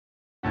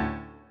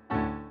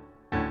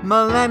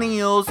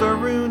Millennials are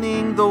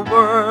ruining the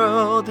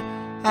world.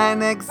 An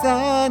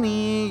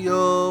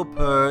Xennial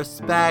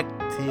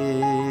perspective.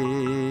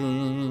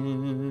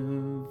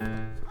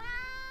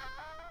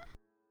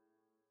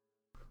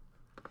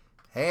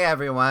 Hey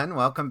everyone,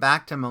 welcome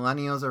back to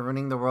Millennials are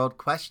ruining the world ?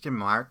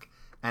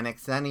 An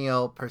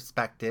Xennial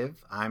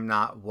perspective. I'm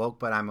not woke,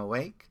 but I'm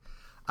awake.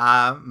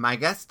 My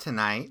guest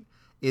tonight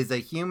is a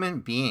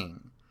human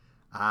being.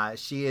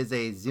 She is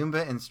a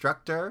Zumba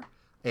instructor,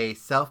 a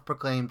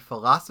self-proclaimed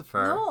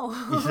philosopher. No.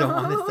 You don't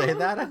want to say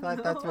that? I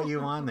thought that's what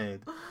you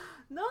wanted.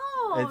 No,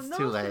 It's no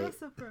too late.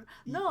 philosopher.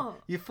 No.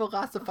 You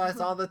philosophize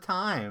all the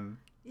time.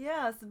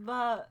 Yes,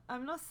 but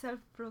I'm not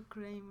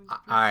self-proclaimed. All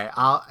right,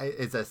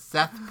 it's a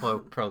Seth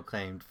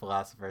proclaimed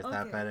philosopher. Is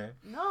that better?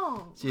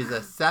 No. She's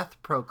a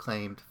Seth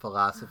proclaimed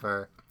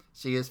philosopher.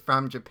 She is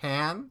from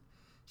Japan.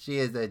 She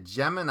is a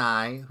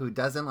Gemini who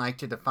doesn't like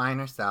to define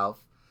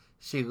herself.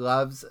 She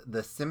loves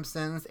The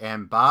Simpsons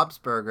and Bob's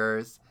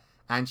Burgers.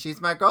 And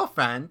she's my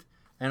girlfriend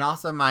and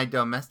also my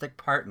domestic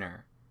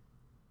partner.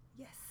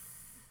 Yes.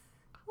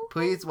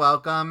 Please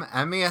welcome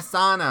Emi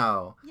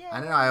Asano. Yay. I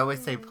don't know, I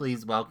always say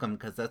please welcome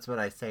because that's what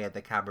I say at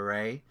the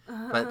cabaret.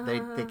 But they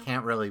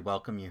can't really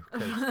welcome you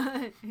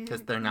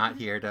because they're not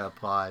here to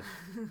applaud.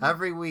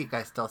 Every week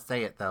I still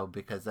say it though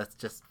because that's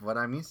just what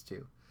I'm used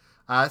to.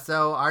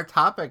 So our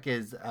topic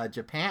is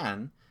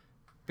Japan.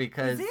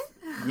 Because, is it?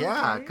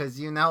 Yeah, Okay. because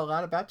you know a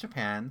lot about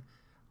Japan.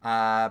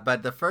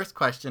 But the first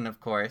question, of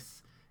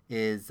course,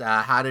 is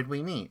how did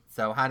we meet?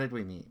 So how did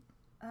we meet?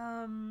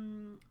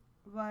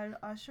 While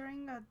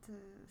ushering at the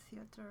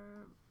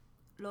theater,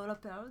 Lola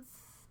Bells.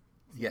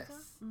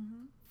 Yes.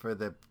 Mm-hmm. For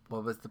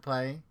what was the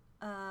play?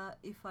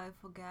 If I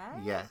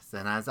Forget. Yes,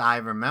 and as I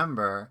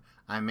remember,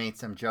 I made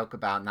some joke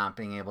about not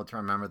being able to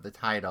remember the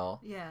title.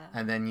 Yeah.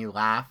 And then you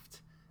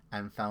laughed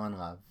and fell in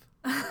love.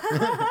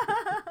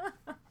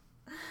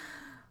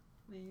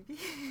 Maybe.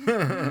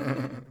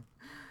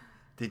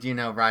 Did you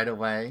know right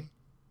away?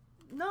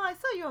 No, I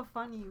thought you were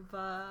funny,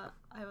 but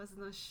I was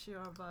not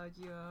sure about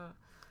your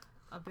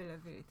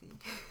availability.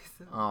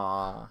 So.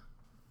 Aw,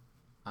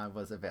 I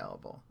was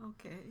available.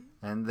 Okay.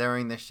 And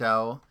during the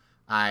show,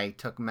 I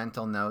took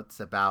mental notes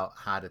about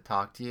how to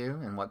talk to you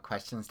and what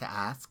questions to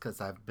ask because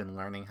I've been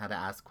learning how to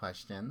ask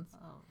questions.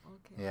 Oh,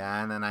 okay.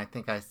 Yeah, and then I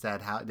think I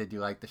said, "How did you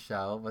like the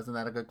show?" Wasn't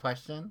that a good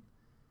question?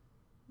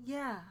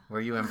 Yeah.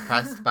 Were you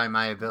impressed by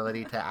my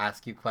ability to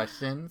ask you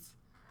questions?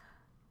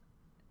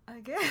 I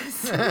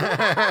guess.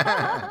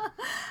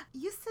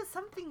 You said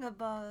something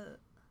about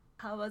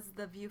how was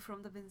the view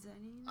from the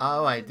mezzanine.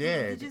 Oh, I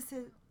did. Did you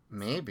say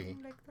Maybe.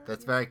 something like that?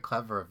 That's Yeah. very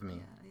clever of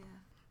me. Yeah.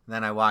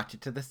 Then I walked you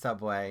to the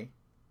subway,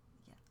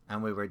 Yeah.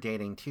 and we were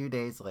dating 2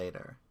 days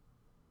later.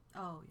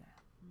 Oh, yeah.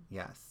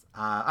 Yes.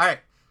 All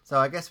right. So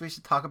I guess we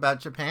should talk about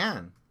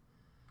Japan.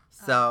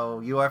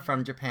 So you are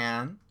from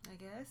Japan. I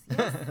guess.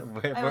 Yes.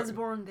 Where- I was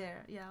born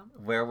there. Yeah.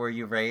 Where were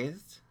you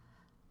raised?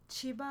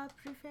 Chiba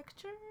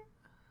Prefecture,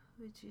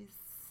 which is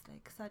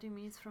like 30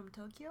 minutes from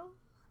Tokyo.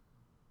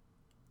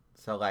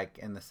 So like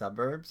in the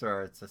suburbs,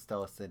 or it's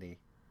still a city?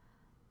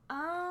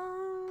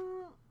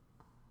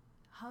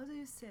 How do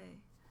you say?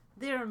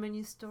 There are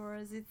many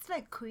stores. It's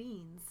like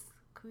Queens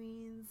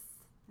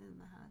and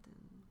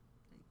Manhattan.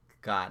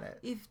 Like Got it.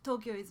 if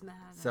Tokyo is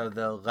Manhattan. So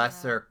the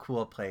lesser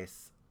cool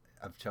place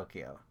of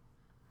Tokyo.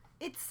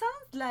 It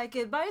sounds like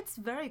it, but it's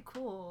very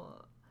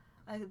cool.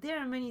 Like there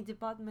are many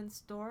department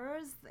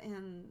stores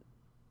and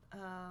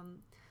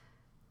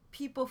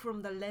people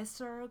from the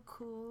lesser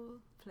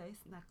cool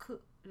place,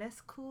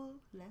 less cool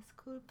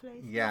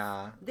places.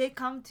 Yeah. They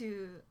come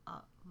to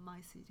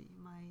my city,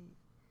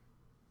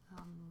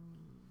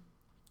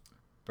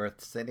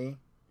 Birth city?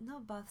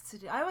 not birth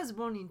city. I was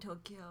born in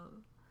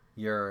Tokyo.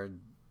 Your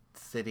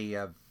city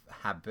of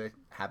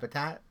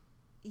habitat?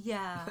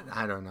 Yeah.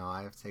 I don't know.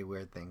 I have to say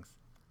weird things.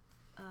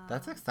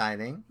 That's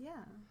exciting.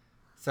 Yeah.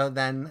 So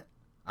then,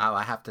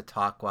 I have to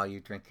talk while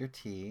you drink your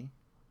tea.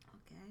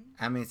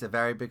 Okay. Emi's a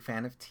very big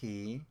fan of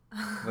tea.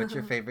 What's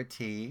your favorite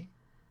tea?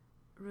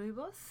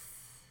 Rooibos.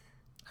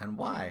 And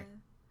why?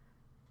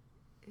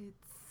 Yeah.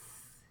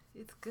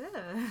 It's good.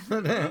 It's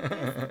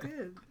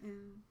good.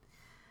 And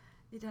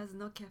it has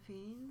no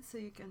caffeine, so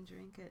you can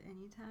drink it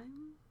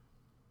anytime.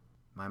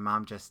 My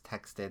mom just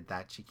texted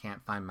that she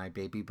can't find my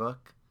baby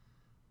book.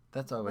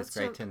 That's always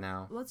great to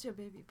know. What's your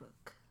baby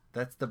book?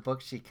 That's the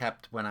book she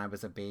kept when I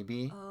was a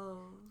baby.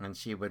 Oh. And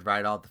she would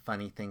write all the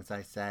funny things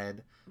I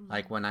said. Mm-hmm.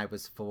 Like when I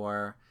was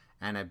 4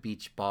 and a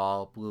beach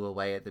ball blew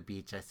away at the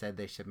beach, I said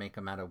they should make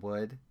them out of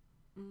wood.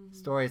 Mm-hmm.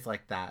 Stories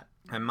like that.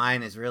 And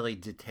mine is really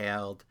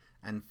detailed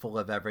and full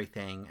of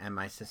everything. And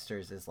my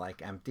sister's is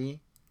like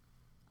empty.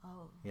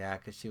 Oh. Yeah,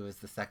 because she was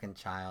the second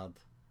child.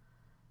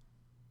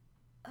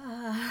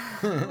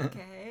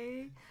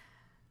 Okay.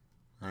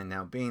 I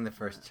know. Being the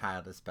first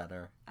child is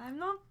better. I'm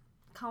not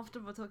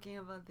comfortable talking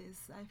about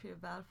this. I feel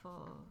bad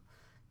for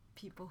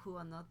people who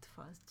are not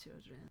first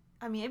children.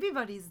 I mean,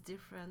 everybody is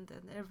different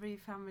and every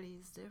family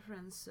is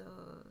different, so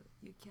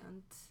you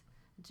can't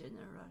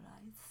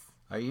generalize.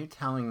 Are you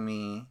telling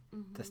me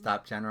to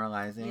stop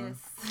generalizing? Yes,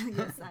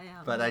 yes, I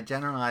am. But I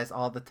generalize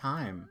all the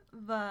time.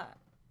 But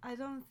I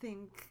don't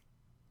think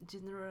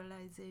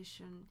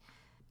generalization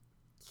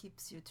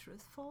keeps you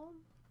truthful.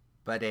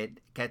 But it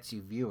gets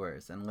you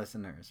viewers and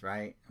listeners,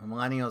 right?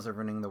 Millennials are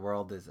running the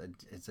world is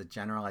a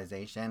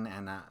generalization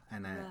and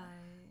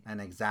an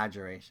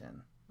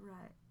exaggeration.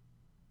 Right.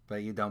 But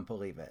you don't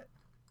believe it.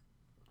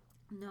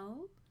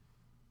 No.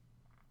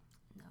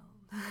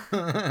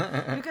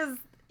 Because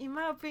in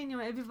my opinion,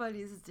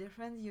 everybody is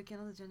different. You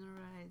cannot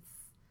generalize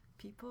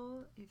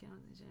people. You cannot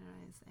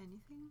generalize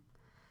anything.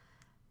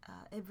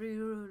 Every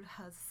rule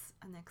has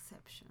an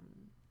exception.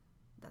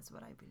 That's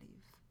what I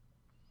believe.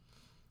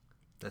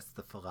 That's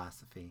the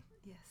philosophy.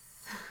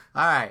 Yes.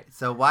 All right.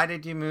 So why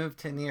did you move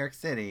to New York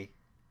City?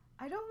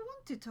 I don't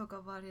want to talk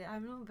about it.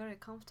 I'm not very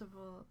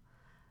comfortable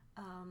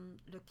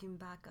looking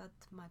back at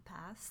my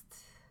past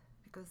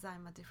because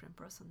I'm a different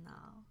person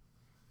now.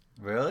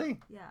 Really?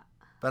 Yeah.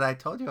 But I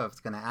told you I was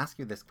going to ask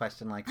you this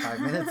question like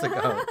 5 minutes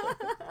ago.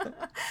 And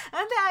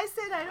then I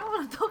said I don't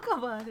want to talk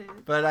about it.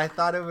 But I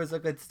thought it was a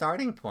good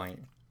starting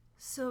point.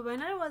 So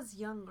when I was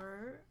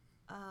younger,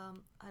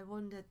 I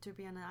wanted to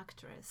be an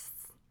actress.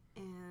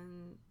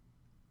 And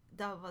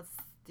that was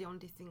the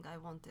only thing I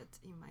wanted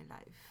in my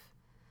life.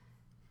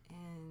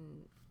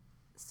 And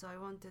so I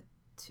wanted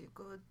to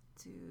go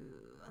to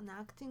an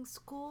acting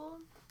school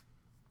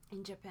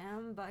in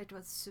Japan, but it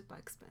was super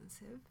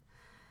expensive.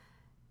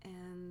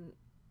 And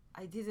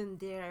I didn't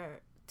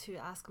dare to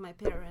ask my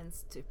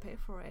parents to pay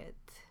for it.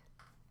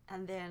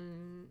 And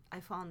then I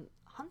found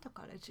Hunter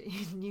College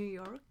in New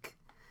York,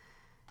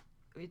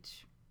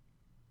 which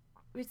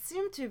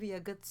seemed to be a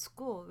good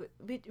school,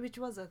 which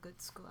was a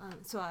good school.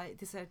 So I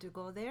decided to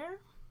go there.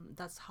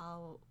 That's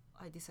how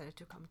I decided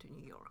to come to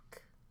New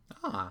York.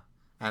 Ah,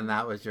 and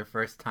that was your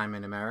first time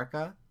in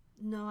America?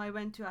 No, I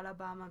went to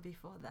Alabama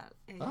before that.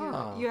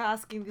 And you're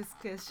asking this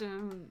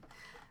question.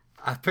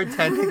 I'm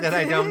pretending that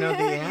I don't know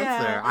the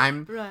answer.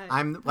 Yeah,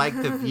 I'm like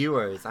the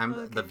viewers. I'm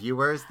okay. the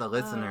viewers, the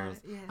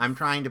listeners. Yes. I'm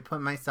trying to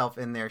put myself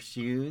in their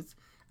shoes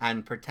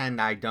and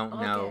pretend I don't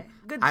know.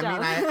 Good job. I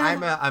mean,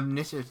 I'm a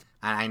omniscient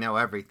and I know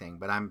everything,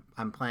 but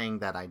I'm playing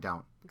that I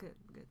don't. Good.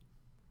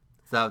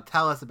 So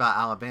tell us about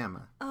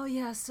Alabama. Oh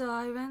yeah, so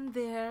I went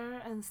there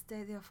and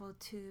stayed there for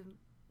 2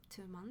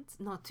 months.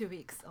 No, 2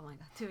 weeks. Oh my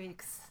God, 2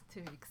 weeks.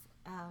 2 weeks.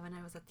 When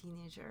I was a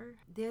teenager.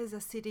 There's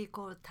a city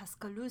called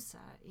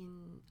Tuscaloosa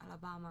in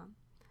Alabama,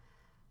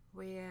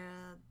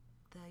 where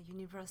the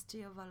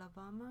University of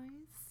Alabama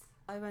is.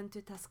 I went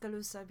to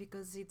Tuscaloosa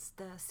because it's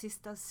the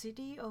sister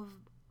city of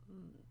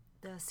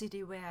the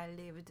city where I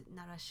lived,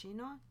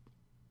 Narashino,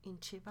 in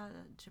Chiba,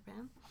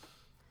 Japan.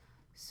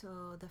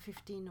 So the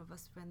 15 of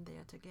us went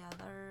there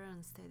together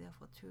and stayed there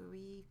for 2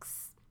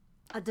 weeks.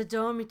 At the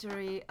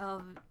dormitory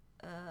of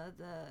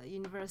the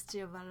University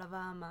of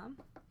Alabama.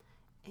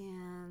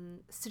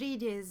 And 3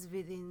 days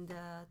within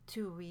the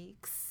 2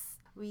 weeks,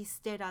 we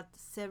stayed at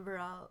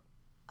several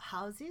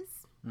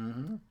houses.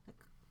 Mm-hmm.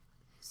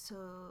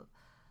 So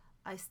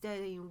I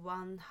stayed in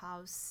one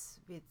house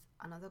with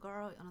another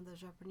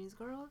Japanese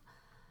girl.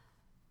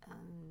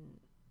 And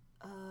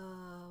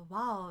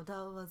wow,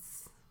 that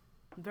was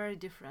very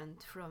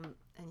different from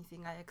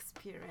anything I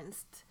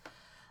experienced.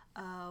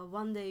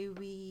 One day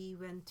we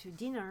went to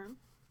dinner.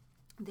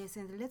 They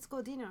said, let's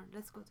go to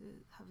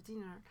have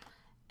dinner.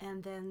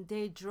 And then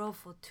they drove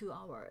for 2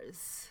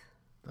 hours.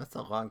 That's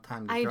a long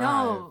time to I drive.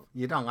 know.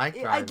 You don't like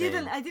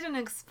driving. I didn't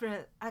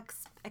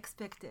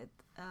expect it.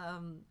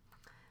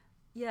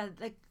 Yeah,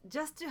 like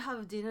just to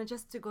have dinner,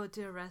 just to go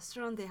to a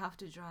restaurant, they have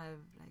to drive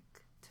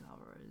like 2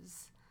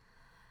 hours.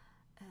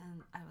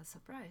 And I was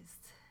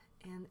surprised.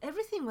 And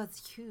everything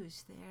was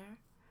huge there.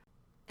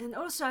 And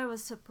also I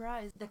was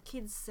surprised. The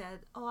kids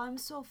said, oh, I'm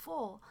so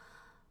full.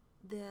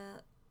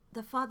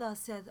 The father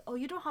said, oh,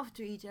 you don't have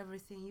to eat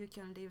everything. You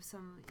can leave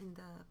some in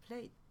the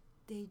plate.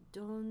 They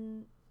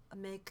don't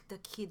make the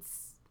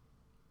kids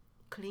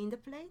clean the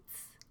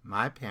plates.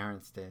 My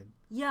parents did.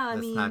 Yeah,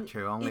 That's not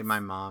true. Only my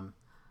mom.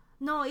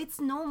 No, it's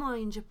normal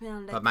in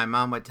Japan. But my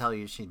mom would tell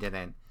you she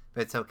didn't.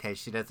 But it's okay.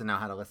 She doesn't know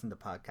how to listen to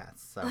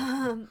podcasts.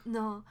 So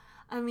no,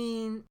 I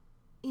mean,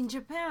 in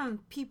Japan,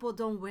 people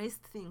don't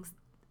waste things,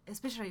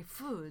 especially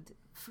food.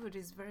 Food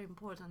is very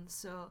important.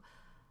 So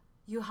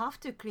you have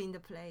to clean the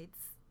plates.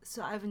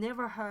 So I've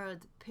never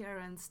heard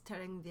parents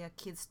telling their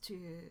kids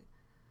to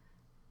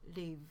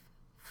leave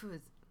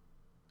food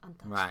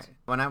untouched. Right.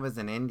 When I was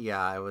in India,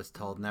 I was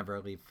told never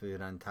leave food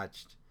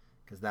untouched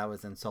because that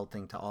was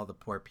insulting to all the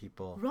poor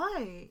people.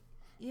 Right.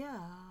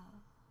 Yeah.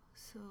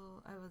 So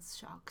I was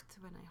shocked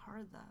when I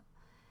heard that.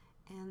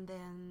 And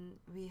then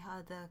we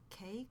had a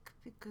cake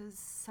because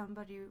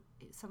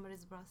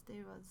somebody's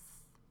birthday was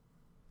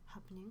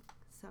happening.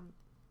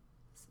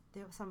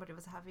 Somebody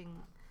was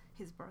having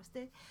his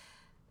birthday.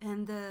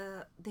 And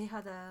they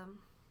had a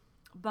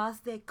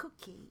birthday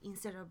cookie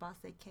instead of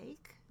birthday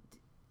cake.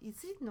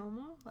 Is it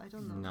normal? I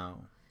don't know.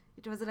 No.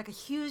 It was like a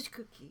huge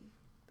cookie.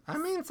 I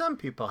mean, some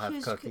people have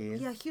huge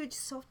cookies. Huge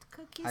soft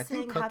cookies. I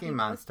think Cookie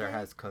Monster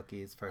has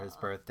cookies for his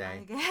birthday.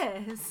 I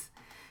guess.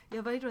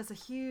 Yeah, but it was a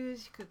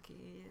huge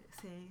cookie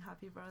saying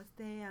happy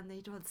birthday, and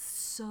it was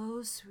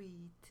so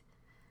sweet.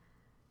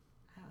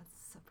 I was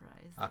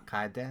surprised.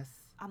 Akai desu?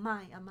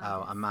 Amai.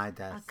 Oh, amai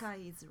desu.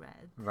 Akai is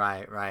red.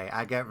 Right.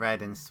 I get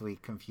red and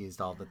sweet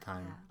confused all the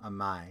time. Yeah.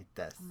 Amai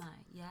desu.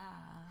 Amai, yeah.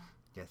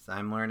 Yes,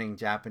 I'm learning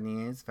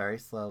Japanese very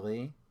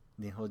slowly.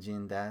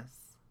 Nihonjin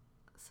desu.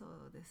 So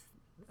this.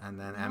 And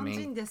then Emi.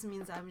 Nihonjin desu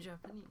means I'm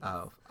Japanese.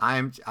 Oh,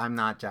 I'm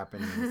not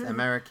Japanese.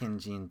 American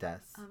jin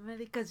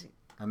desu.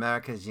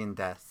 America jin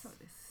desu.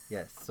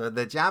 Yes. So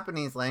the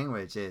Japanese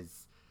language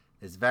is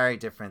very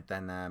different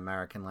than the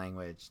American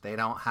language. They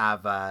don't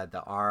have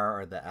the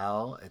R or the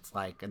L. It's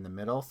like in the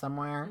middle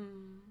somewhere.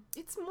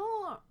 It's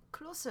more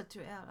closer to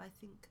L, I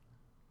think.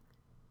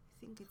 I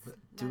think it's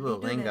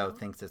Duolingo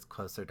thinks it's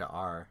closer to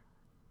R.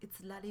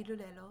 It's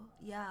larilulelo.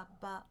 Yeah,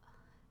 but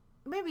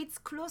maybe it's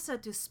closer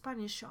to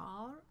Spanish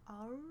R.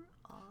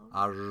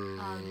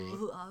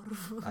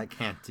 I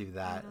can't do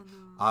that.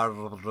 I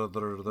don't know.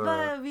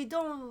 But we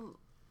don't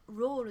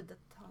roll the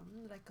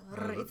tongue like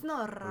r. It's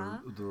not ra.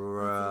 It's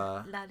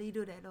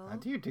larilulelo. How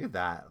do you do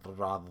that?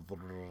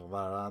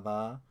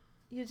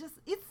 You just,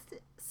 it's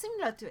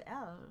similar to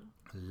L.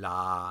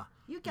 La.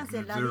 You can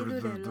say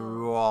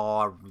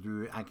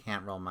larilulelo. I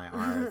can't roll my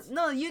R's.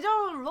 No, you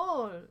don't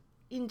roll.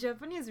 In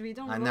Japanese, we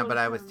don't roll. I know, but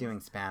I was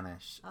doing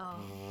Spanish.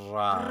 Oh.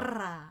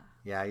 Ra.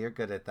 Yeah, you're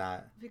good at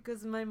that.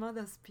 Because my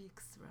mother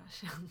speaks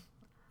Russian.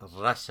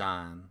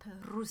 Russian.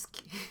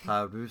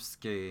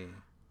 По-русски.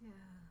 Yeah.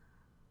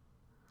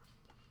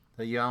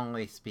 So you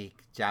only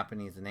speak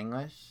Japanese and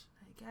English?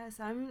 I guess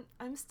I'm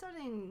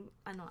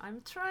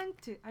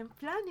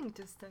planning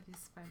to study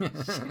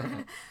Spanish.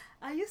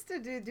 I used to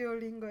do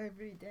Duolingo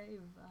every day.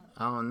 But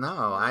Oh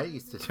no, I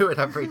used to do it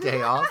every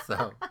day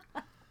also.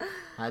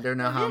 I don't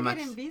know how much.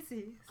 We're getting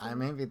busy. So.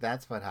 Maybe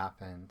that's what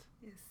happened.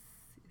 Yes,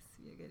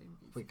 we're getting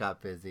busy. We got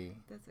busy.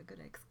 That's a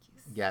good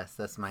excuse. Yes,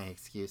 that's my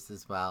excuse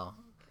as well.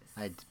 Yes.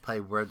 I play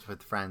Words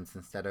with Friends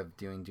instead of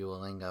doing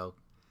Duolingo,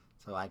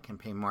 so I can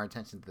pay more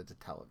attention to the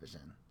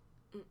television.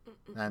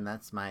 And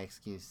that's my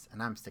excuse,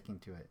 and I'm sticking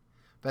to it.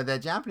 But the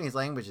Japanese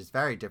language is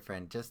very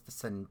different, just the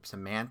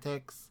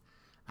semantics,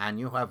 and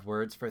you have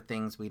words for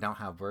things we don't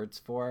have words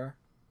for,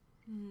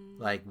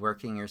 like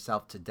working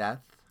yourself to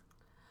death.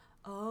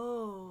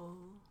 Oh,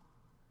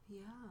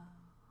 yeah.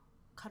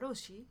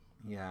 Karoshi?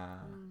 Yeah.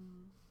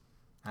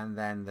 And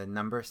then the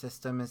number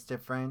system is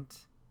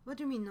different. What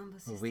do you mean number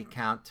system? We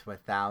count to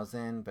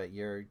 1,000, but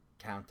you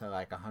count to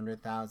like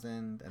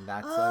 100,000, and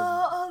that's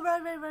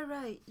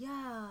right.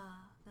 Yeah,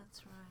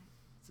 that's right.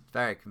 It's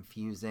very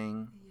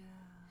confusing. Yeah.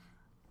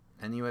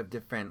 And you have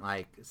different,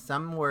 like,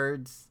 some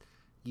words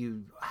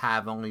you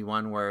have only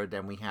one word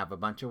and we have a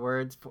bunch of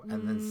words,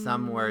 and then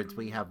some words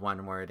we have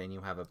one word and you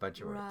have a bunch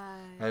of words.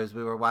 Right. As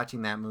we were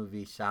watching that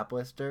movie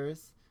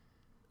Shoplifters,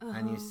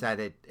 and you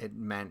said it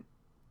meant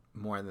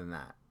more than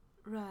that.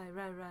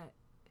 Right.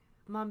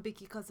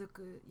 Manbiki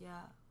kazoku,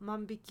 yeah.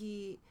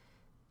 Manbiki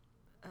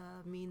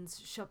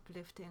means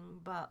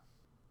shoplifting, but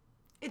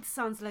it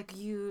sounds like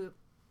you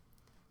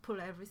pull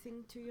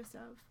everything to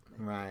yourself. Like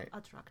Right.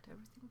 Attract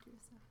everything to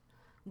yourself.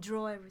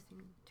 Draw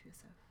everything to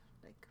yourself,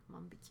 like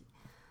manbiki.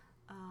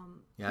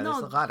 Yeah, there's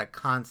a lot of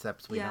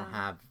concepts we don't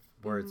have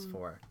words Mm.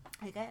 for.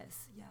 I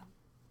guess, yeah.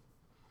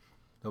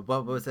 But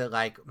what was it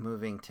like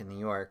moving to New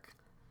York,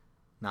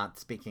 not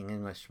speaking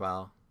English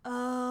well?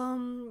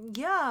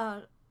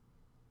 Yeah,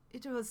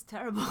 it was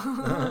terrible.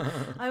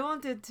 I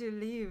wanted to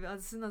leave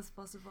as soon as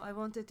possible. I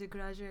wanted to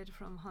graduate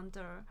from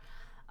Hunter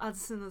as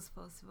soon as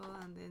possible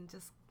and then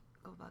just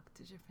go back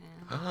to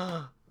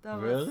Japan.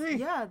 Really?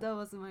 That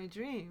was my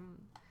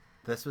dream.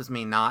 This was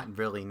me not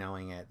really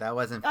knowing it. That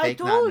wasn't I fake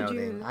not told knowing.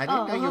 you. I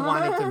didn't know you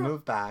wanted to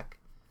move back.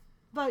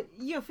 But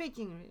you're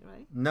faking it,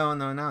 right? No.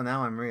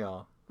 Now I'm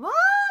real. What?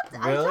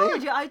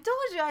 Really? I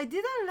told you I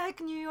didn't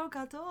like New York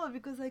at all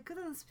because I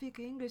couldn't speak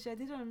English. I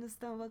didn't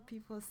understand what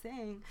people were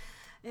saying.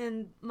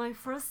 And my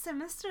first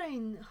semester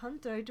in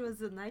Hunter, it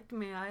was a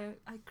nightmare.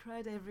 I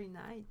cried every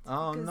night.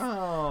 Oh because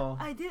no.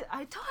 I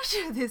told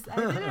you this. I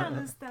didn't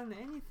understand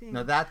anything.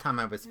 No, that time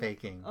I was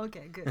faking.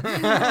 Okay, good.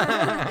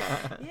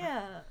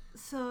 Yeah.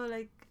 So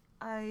like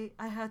I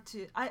had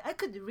to I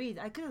could read.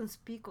 I couldn't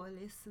speak or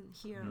listen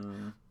here,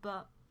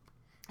 but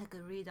I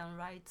could read and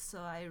write. So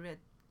I read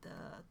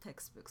the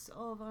textbooks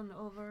over and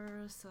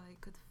over so I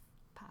could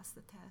pass the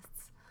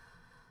tests.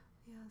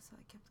 Yeah, so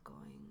I kept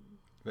going.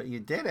 But you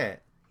did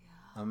it.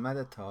 Yeah.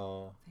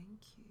 Omedetou.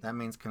 Thank you. That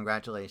means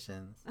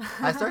congratulations.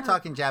 I start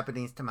talking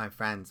Japanese to my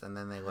friends and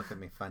then they look at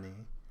me funny.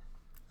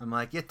 I'm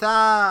like,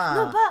 yatta!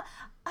 No, but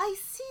I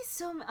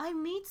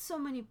meet so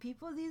many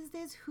people these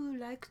days who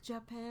like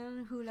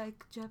Japan, who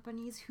like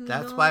Japanese, who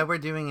That's know, why we're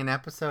doing an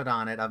episode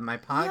on it of my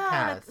podcast.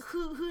 Yeah, like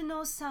who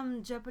knows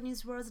some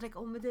Japanese words like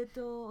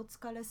omedetou,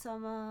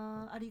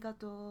 otsukaresama,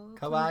 arigato,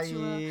 Kawaii.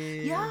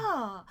 konnichiwa.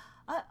 Yeah.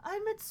 I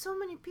met so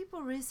many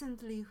people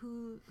recently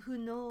who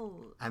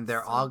know. And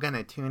they're all going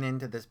to tune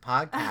into this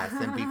podcast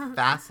and be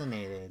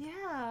fascinated.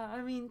 Yeah,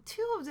 I mean,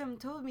 two of them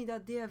told me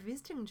that they are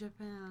visiting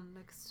Japan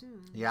like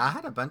soon. Yeah, I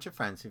had a bunch of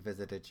friends who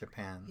visited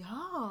Japan. Yeah.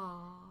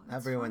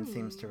 That's Everyone funny.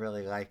 seems to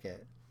really like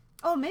it.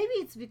 Oh, maybe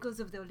it's because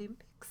of the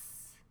Olympics.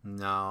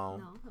 No.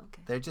 No,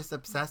 okay. They're just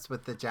obsessed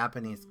with the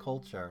Japanese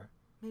culture.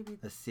 Maybe.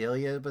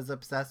 Celia was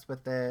obsessed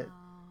with it. Oh.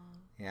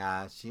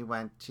 Yeah,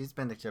 she's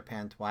been to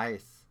Japan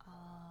twice.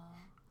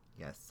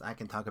 Yes, I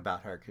can talk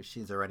about her because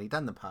she's already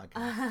done the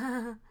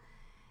podcast.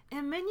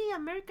 And many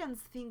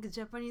Americans think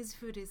Japanese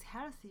food is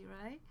healthy,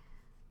 right?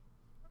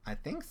 I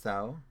think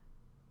so.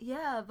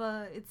 Yeah,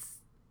 but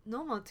it's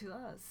normal to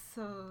us,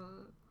 so...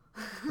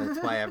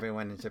 That's why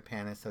everyone in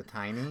Japan is so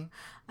tiny?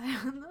 I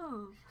don't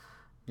know.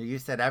 You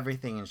said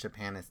everything in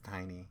Japan is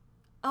tiny.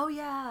 Oh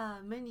yeah,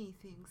 many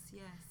things,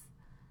 yes.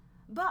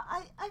 But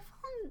I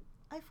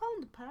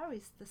found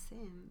Paris the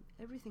same.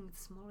 Everything is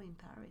small in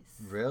Paris.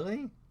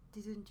 Really?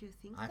 Didn't you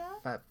think I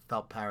that?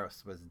 felt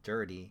Paris was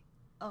dirty.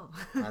 Oh.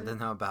 I don't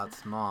know about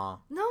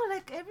small. No,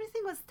 like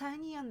everything was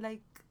tiny and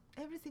like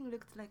everything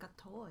looked like a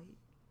toy.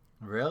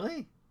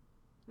 Really?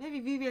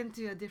 Maybe we went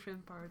to a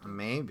different part.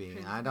 Maybe.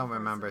 I don't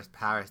remember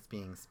Paris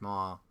being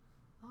small.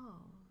 Oh.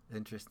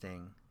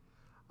 Interesting.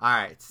 All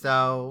right.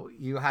 So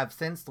you have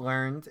since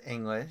learned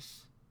English.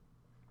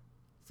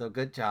 So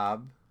good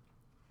job.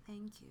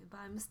 Thank you.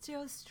 But I'm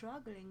still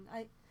struggling.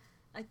 I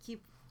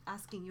keep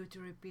asking you to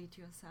repeat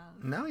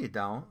yourself. No, you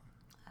don't.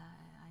 I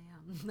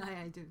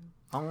am. I do.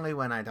 Only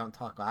when I don't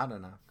talk loud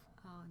enough.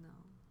 Oh, no.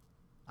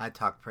 I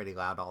talk pretty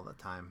loud all the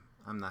time.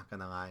 I'm not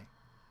going to lie.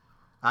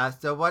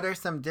 So what are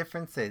some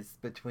differences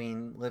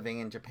between living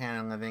in Japan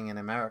and living in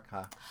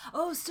America?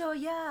 Oh, so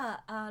yeah,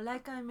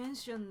 like I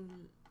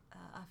mentioned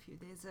a few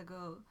days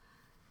ago,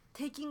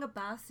 taking a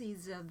bath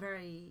is a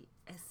very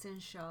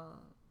essential,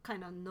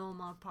 kind of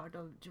normal part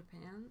of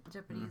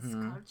Japanese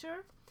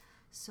culture.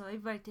 So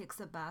everybody takes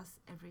a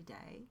bath every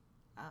day.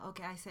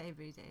 Okay, I say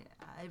every day.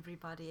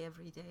 Everybody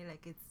every day,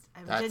 like it's.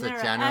 That's a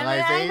generalization.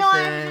 I know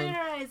I'm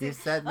generalizing. You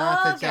said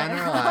not to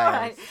generalize. All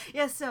right.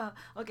 Yeah. So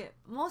okay,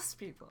 most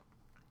people,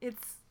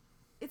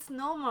 it's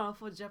normal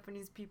for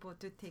Japanese people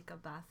to take a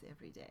bath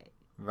every day.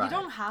 Right. You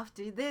don't have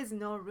to. There's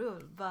no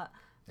rule, but.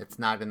 It's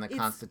not in the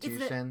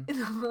Constitution.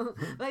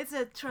 But it's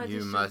a tradition.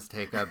 You must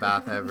take a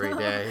bath every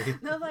day.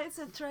 No, but it's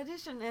a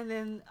tradition, and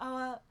then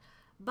our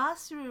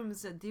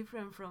bathrooms are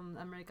different from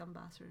American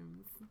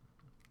bathrooms.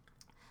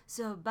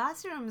 So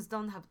bathrooms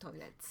don't have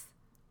toilets.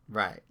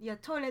 Right. Yeah,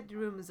 toilet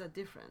rooms are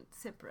different,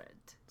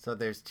 separate. So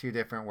there's two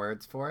different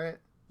words for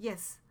it?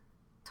 Yes.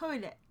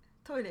 Toilet.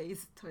 Toilet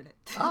is toilet.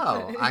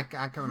 Oh, I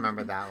can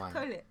remember that one.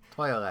 Toilet.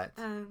 Toilet.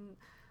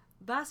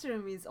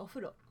 Bathroom is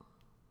ofuro.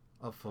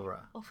 Ofuro.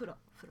 Ofuro.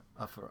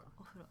 Ofuro.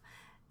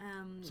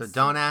 Ofuro. So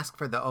don't ask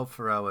for the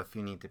ofuro if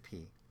you need to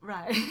pee.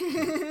 Right.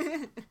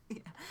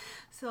 Yeah.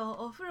 So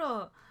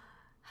ofuro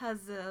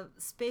has a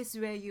space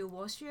where you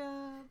wash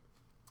your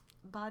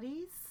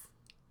bodies.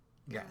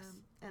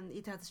 Yes. And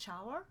it has a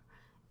shower.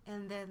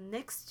 And then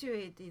next to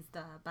it is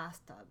the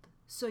bathtub.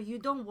 So you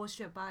don't wash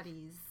your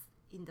bodies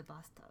in the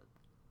bathtub.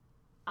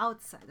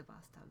 Outside the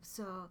bathtub.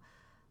 So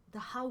the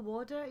hot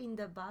water in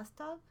the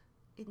bathtub,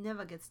 it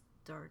never gets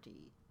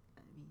dirty.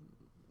 I mean,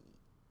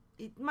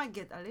 it might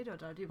get a little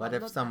dirty. What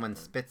but if someone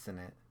spits in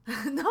it?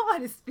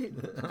 Nobody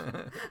spits.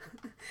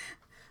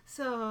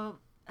 So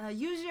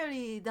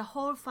usually the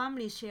whole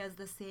family shares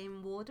the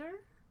same water.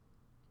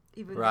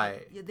 Even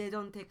right. though they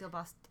don't take a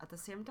bath at the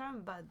same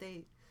time, but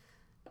they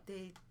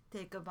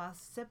take a bath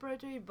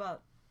separately,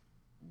 but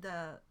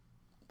the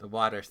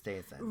water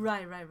stays in.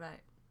 Right.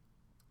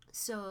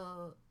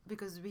 So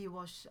because we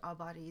wash our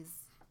bodies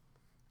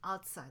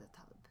outside the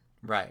tub.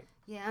 Right.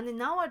 Yeah, and then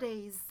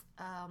nowadays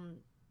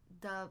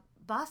the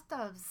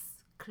bathtubs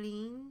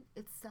clean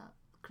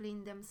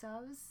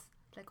themselves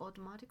like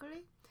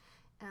automatically,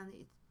 and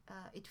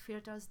it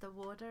filters the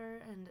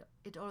water, and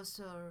it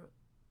also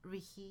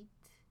reheat.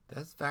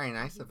 That's very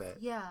nice of it.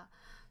 Yeah,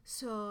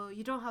 so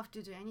you don't have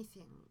to do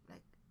anything.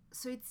 Like,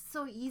 so it's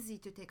so easy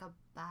to take a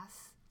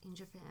bath in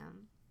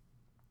Japan.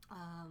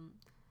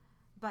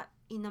 But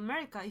in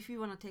America, if you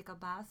want to take a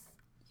bath,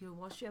 you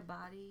wash your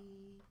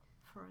body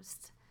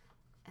first,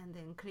 and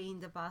then clean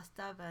the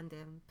bathtub, and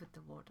then put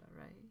the water,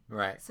 right?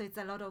 Right. So it's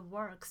a lot of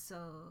work. So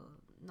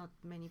not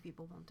many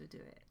people want to do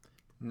it.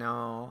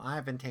 No, I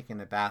haven't taken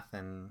a bath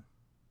in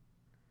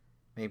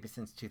maybe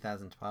since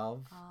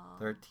 2012,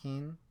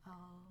 13. Oh.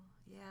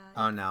 Yeah.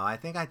 Oh no, I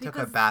think I took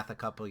a bath a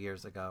couple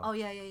years ago. Oh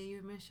yeah,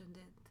 you mentioned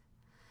it.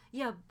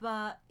 Yeah,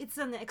 but it's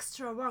an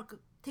extra work.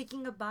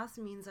 Taking a bath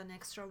means an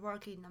extra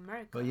work in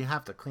America. Well, you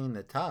have to clean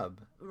the tub.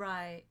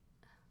 Right.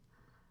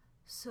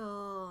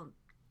 So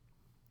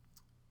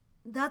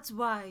that's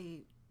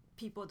why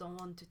people don't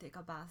want to take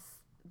a bath.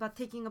 But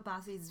taking a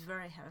bath is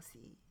very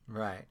healthy.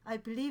 Right. I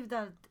believe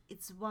that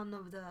it's one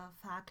of the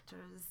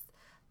factors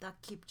that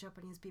keep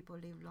Japanese people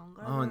live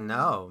longer. Oh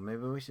no,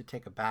 maybe we should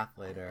take a bath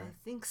later. I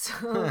think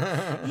so.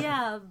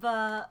 Yeah,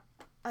 but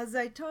as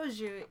I told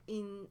you,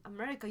 in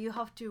America you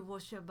have to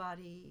wash your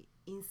body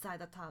inside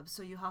the tub,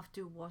 so you have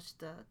to wash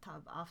the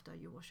tub after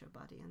you wash your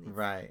body, and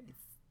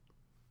it's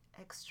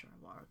extra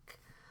work.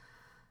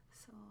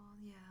 So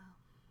yeah.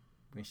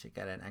 We should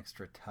get an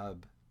extra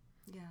tub.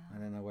 Yeah. I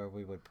don't know where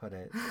we would put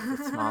it.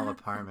 It's a small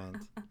apartment.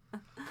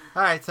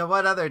 All right, so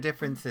what other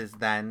differences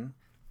then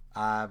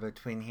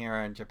between here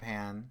and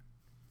Japan?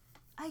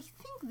 I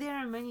think there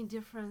are many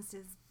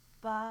differences,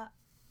 but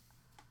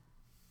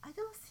I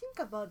don't think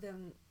about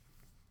them.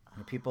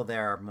 The people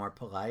there are more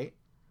polite?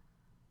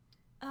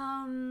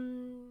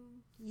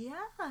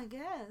 Yeah, I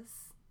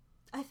guess.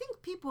 I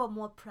think people are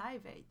more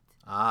private.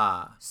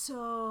 Ah.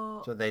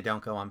 So they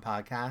don't go on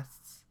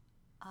podcasts?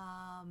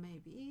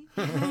 Maybe.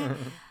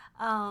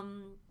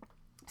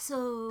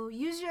 So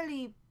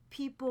usually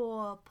people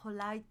are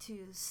polite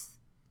to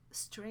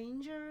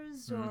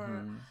strangers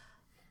or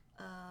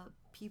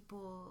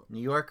people.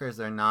 New Yorkers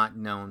are not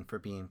known for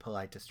being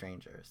polite to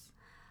strangers.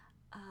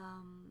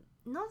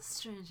 Not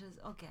strangers.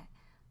 Okay,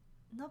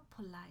 not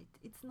polite.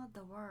 It's not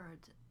the word.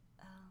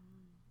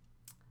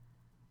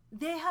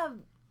 They have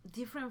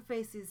different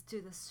faces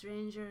to the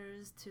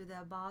strangers, to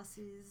their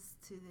bosses,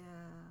 to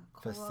their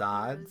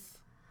Facades?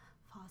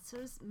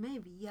 Facades,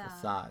 maybe, yeah.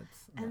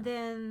 Facades. Yeah. And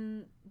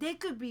then they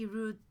could be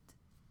rude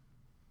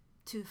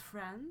to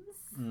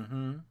friends.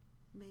 Mm-hmm.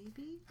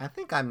 Maybe. I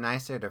think I'm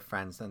nicer to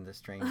friends than to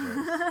strangers.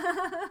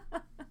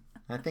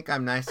 I think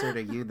I'm nicer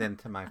to you than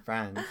to my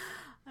friends.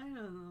 I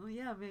don't know.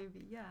 Yeah,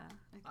 maybe. Yeah.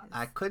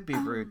 I could be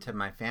rude to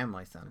my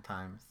family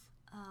sometimes.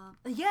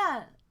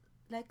 Yeah,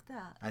 like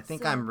that. I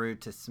think I'm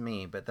rude to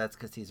Smee, but that's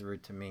because he's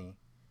rude to me.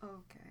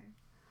 Okay.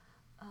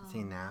 Is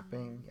he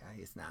napping? Yeah,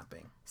 he's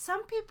napping.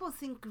 Some people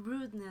think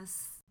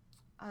rudeness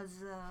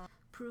as a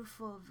proof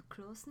of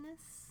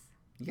closeness.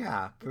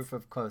 Yeah, proof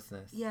of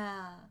closeness.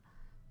 Yeah.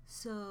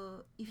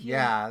 So if you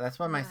that's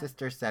what my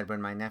sister said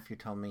when my nephew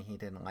told me he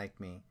didn't like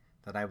me,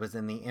 that I was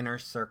in the inner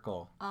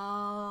circle.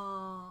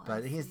 Oh.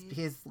 But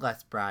he's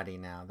less bratty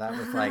now. That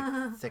was like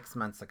 6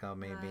 months ago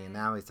maybe, Right. and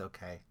now he's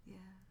okay. Yeah.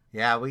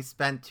 Yeah, we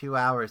spent 2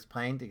 hours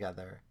playing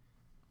together.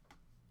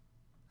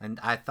 And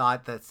I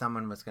thought that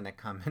someone was going to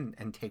come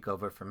and take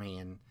over for me,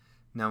 and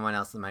no one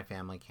else in my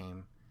family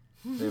came.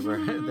 They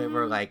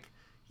were like,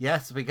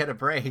 yes, we get a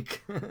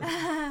break.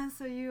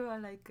 So you are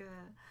like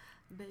a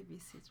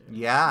babysitter.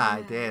 Yeah,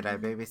 I did. I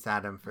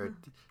babysat him for...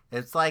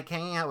 It's like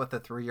hanging out with a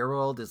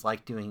 3-year-old is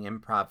like doing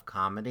improv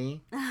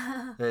comedy.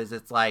 Because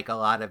it's like a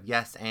lot of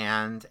yes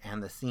and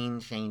the scene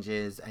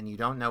changes, and you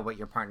don't know what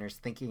your partner's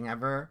thinking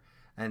ever.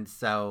 And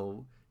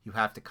so you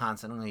have to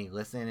constantly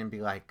listen and be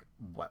like,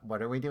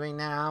 what are we doing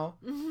now?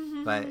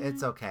 But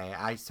it's okay.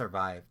 I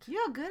survived.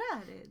 You're good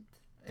at it.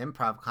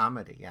 Improv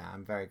comedy. Yeah,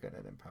 I'm very good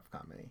at improv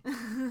comedy.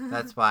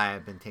 That's why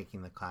I've been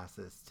taking the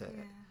classes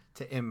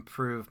to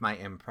improve my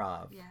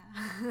improv. Yeah.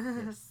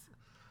 Yes.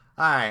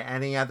 All right.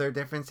 Any other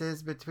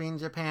differences between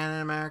Japan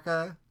and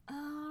America?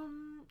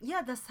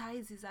 Yeah, the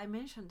sizes. I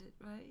mentioned it,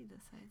 right? The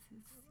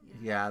sizes.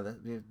 Yeah,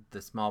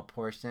 the small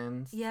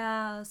portions.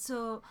 Yeah,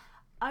 so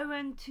I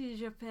went to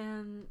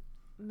Japan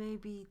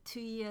maybe 2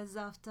 years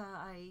after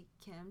I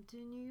came to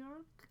New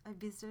York. I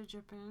visited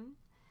Japan.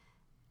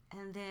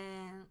 And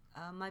then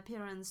my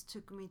parents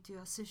took me to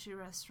a sushi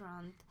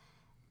restaurant,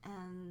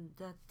 and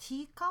the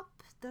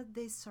teacup that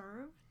they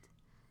served,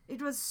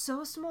 it was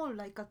so small,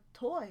 like a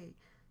toy.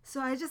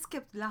 So I just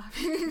kept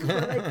laughing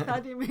for like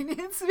 30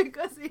 minutes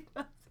because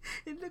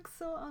it looked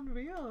so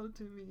unreal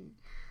to me.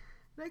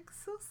 Like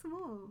so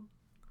small.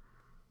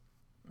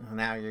 Well,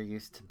 now you're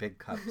used to big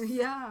cups.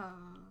 Yeah.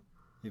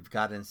 You've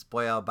gotten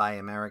spoiled by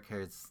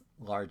America's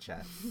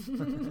largesse.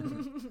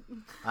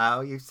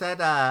 You said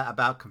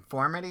about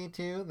conformity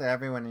too, that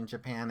everyone in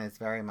Japan is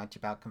very much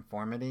about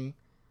conformity.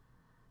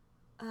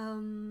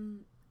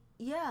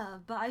 Yeah,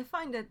 but I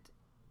find that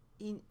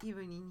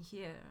even in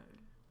here,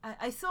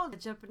 I saw the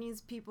Japanese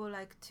people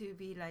like to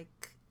be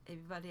like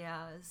everybody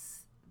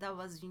else. That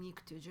was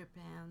unique to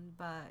Japan,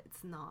 but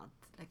it's not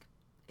like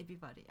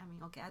everybody. I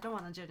mean, okay, I don't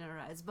want to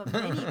generalize, but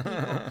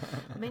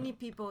many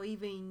people,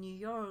 even in New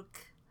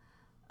York,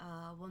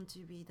 want to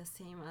be the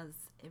same as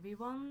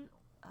everyone.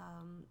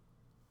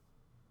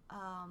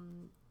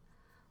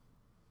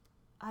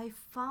 I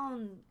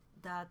found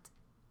that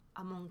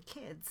among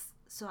kids,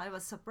 so I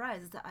was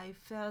surprised. I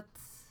felt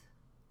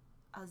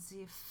as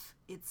if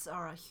it's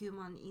our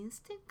human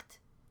instinct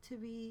to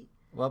be...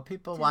 Well,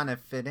 people want to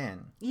fit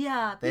in.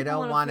 Yeah, they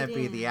don't want to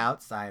be the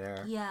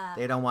outsider. Yeah.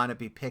 They don't want to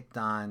be picked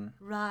on.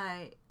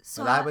 Right.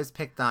 So I was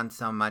picked on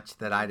so much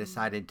that I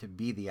decided to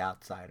be the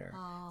outsider.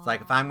 Oh. It's like,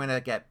 if I'm going to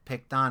get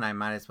picked on, I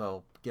might as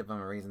well give them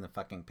a reason to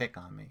fucking pick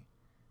on me.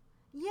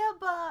 Yeah,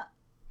 but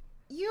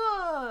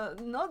you're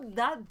not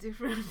that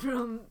different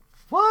from...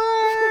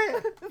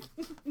 What?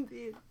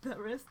 the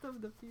rest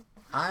of the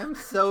people. I'm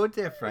so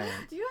different.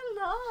 You're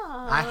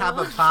not. I have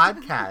a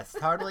podcast.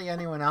 Hardly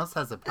anyone else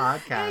has a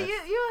podcast.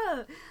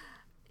 Yeah,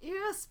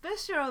 you're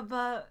special,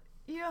 but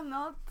you're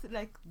not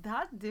like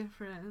that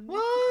different.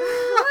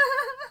 What?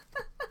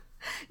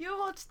 You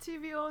watch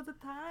TV all the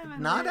time.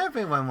 And Not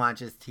everyone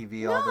watches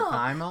TV all the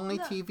time. Only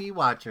TV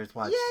watchers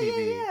watch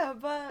TV. Yeah,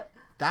 but...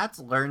 That's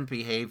learned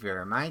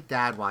behavior. My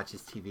dad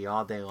watches TV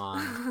all day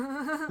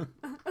long.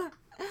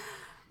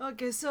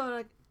 Okay, so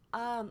like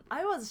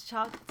I was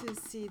shocked to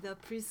see the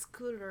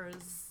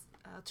preschoolers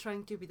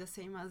trying to be the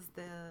same as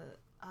the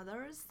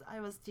others. I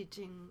was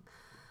teaching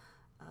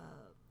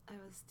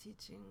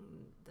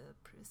the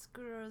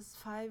preschoolers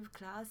 5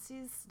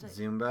 classes.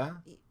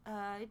 Zumba?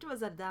 It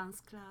was a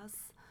dance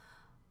class,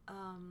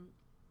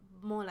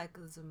 more like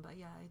a Zumba.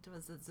 Yeah, it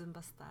was a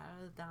Zumba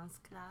style dance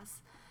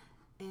class.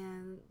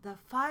 And the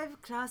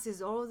 5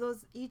 classes,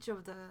 each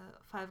of the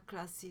 5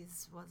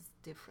 classes was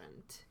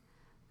different.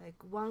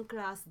 Like one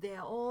class,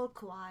 they're all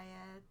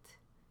quiet,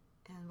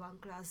 and one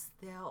class,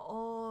 they're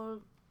all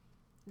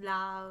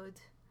loud,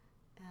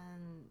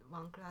 and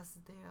one class,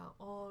 they're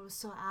all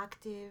so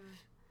active,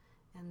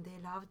 and they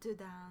love to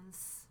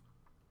dance.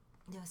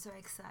 They're so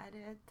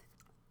excited.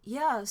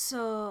 Yeah,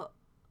 so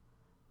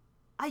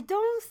I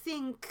don't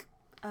think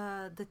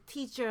the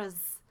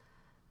teachers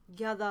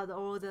gathered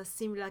all the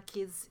similar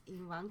kids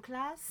in one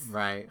class.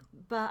 Right.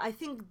 But I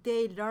think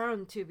they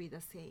learn to be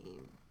the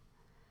same.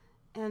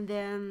 And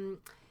then...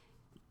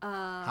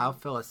 how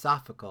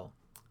philosophical.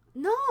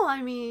 No,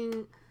 I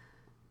mean...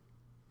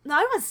 No,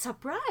 I was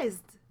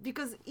surprised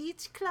because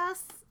each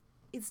class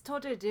is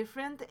totally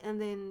different, and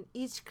then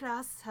each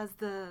class has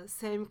the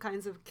same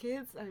kinds of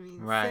kids. I mean,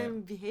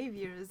 same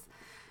behaviors.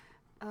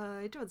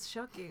 It was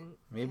shocking.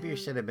 Maybe you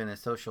should have been a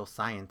social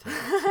scientist.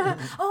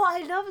 Oh,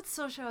 I loved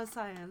social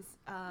science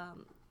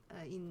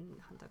in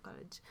Hunter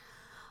College.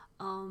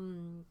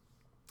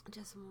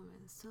 Just a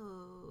moment. So,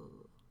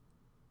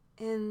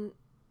 and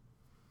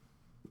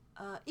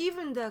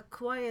even the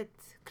quiet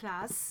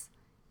class,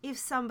 if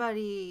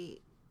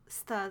somebody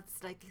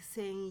starts like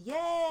saying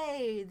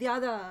 "Yay!" the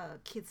other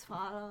kids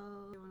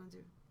follow. What do you want to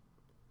do?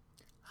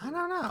 I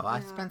don't know. I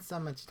spent so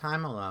much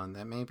time alone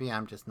that maybe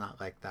I'm just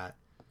not like that.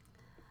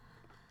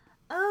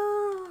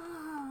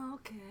 Oh,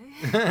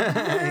 okay.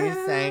 Are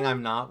you saying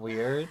I'm not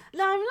weird?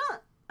 No, I'm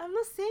not. I'm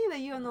not saying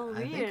that you're not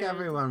weird. I think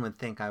everyone would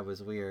think I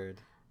was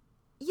weird.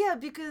 Yeah,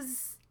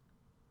 because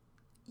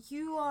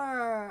you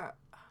are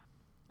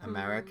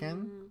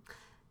American?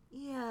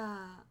 Yeah.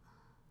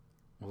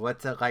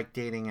 What's it like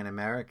dating an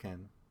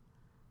American?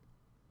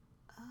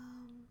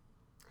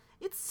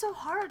 It's so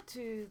hard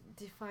to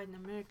define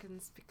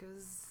Americans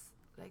because,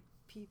 like,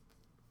 people...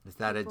 Is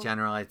that a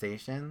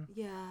generalization?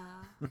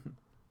 Yeah.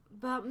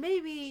 But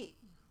maybe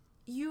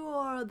you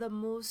are the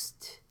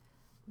most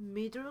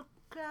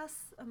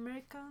middle-class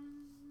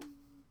American?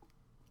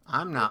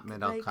 I'm not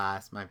middle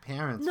class. My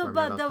parents were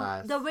middle class. No,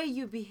 but the way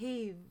you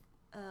behave...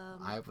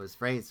 I was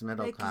raised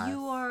middle class.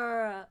 You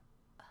are...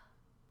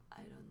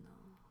 I don't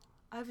know.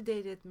 I've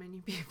dated many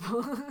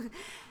people.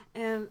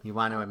 And you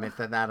want to admit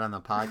that on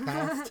the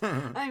podcast?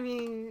 I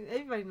mean,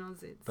 everybody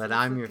knows it. But so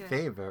I'm your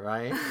favorite,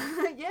 right?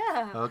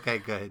 Yeah. Okay,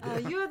 good.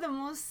 You're the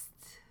most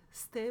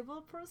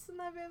stable person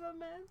I've ever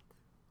met.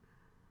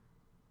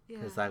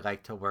 Because I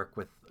like to work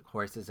with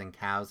horses and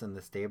cows in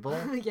the stable?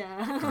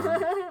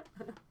 Yeah.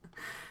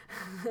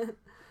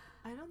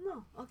 I don't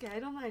know. Okay, I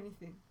don't know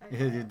anything.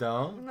 You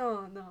don't?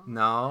 No.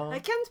 No? I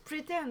can't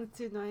pretend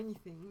to know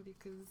anything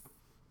because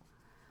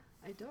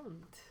I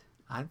don't.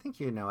 I think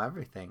you know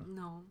everything.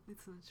 No,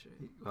 it's not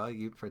true. Well,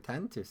 you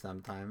pretend to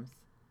sometimes.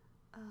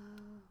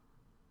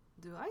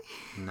 Do I?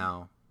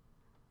 No.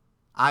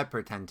 I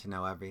pretend to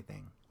know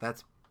everything.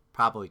 That's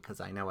probably because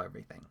I know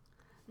everything.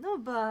 No,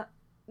 but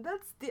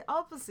that's the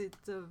opposite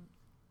of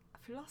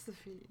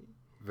philosophy.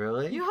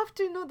 Really? You have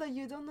to know that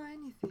you don't know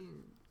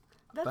anything.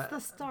 That's the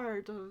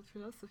start of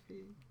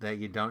philosophy. That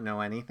you don't know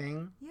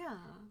anything? Yeah.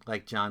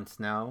 Like Jon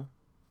Snow?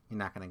 You're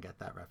not going to get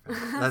that reference.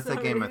 That's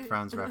a Game of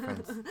Thrones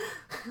reference.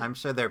 I'm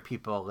sure there are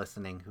people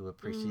listening who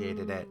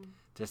appreciated it.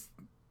 Just,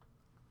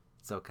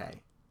 it's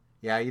okay.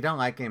 Yeah, you don't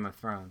like Game of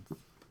Thrones.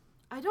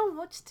 I don't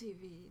watch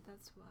TV,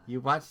 that's why.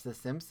 You watch The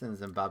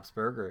Simpsons and Bob's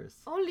Burgers.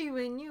 Only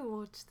when you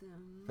watch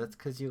them. That's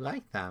because you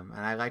like them.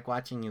 And I like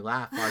watching you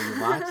laugh while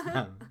you watch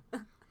them.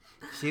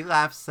 She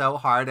laughs so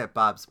hard at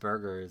Bob's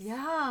Burgers.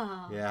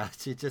 Yeah. Yeah,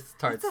 she just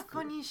starts... It's a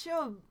funny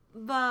show,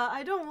 but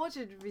I don't watch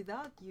it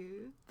without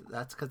you.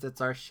 That's because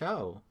it's our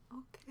show.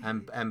 Okay.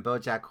 And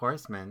BoJack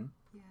Horseman.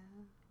 Yeah.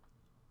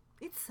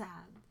 It's sad.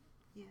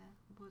 Yeah.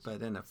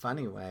 But in a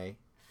funny way.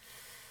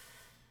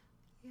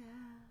 Yeah.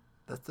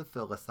 That's a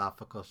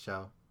philosophical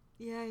show.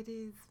 Yeah, it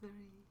is very...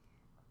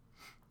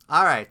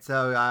 All right,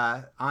 so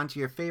on to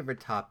your favorite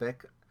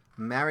topic,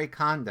 Marie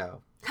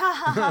Kondo.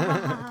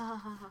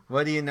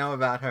 What do you know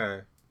about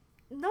her?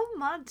 Not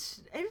much.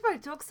 Everybody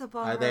talks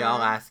about her. Are they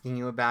all asking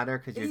you about her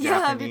because you're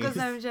Japanese? Yeah, because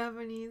I'm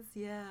Japanese,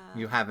 yeah.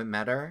 You haven't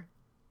met her?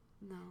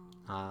 No.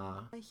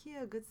 I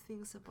hear good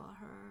things about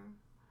her.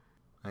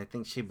 I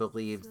think she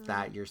believes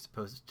that you're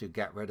supposed to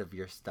get rid of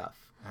your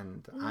stuff.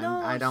 And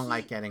I don't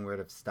like getting rid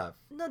of stuff.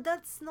 No,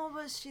 that's not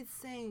what she's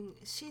saying.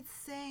 She's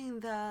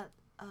saying that,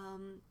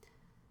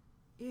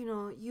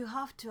 you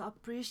have to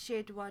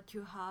appreciate what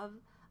you have.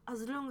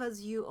 As long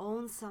as you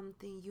own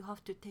something, you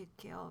have to take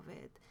care of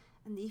it.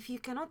 And if you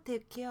cannot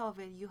take care of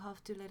it, you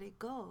have to let it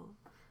go.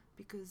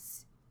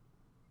 Because,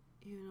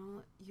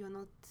 you're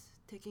not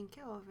taking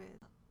care of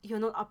it. You're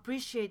not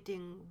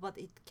appreciating what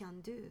it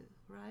can do,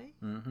 right?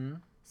 Mm-hmm.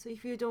 So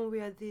if you don't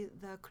wear the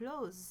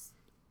clothes,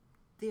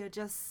 they are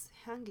just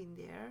hanging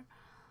there.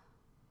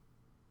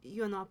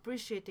 you're not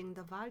appreciating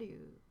the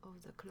value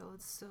of the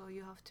clothes, so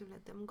you have to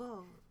let them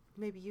go.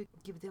 Maybe you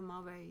give them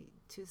away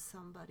to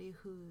somebody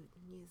who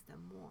needs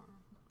them more.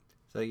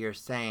 So you're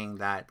saying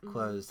that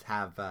clothes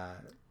have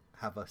a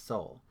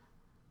soul.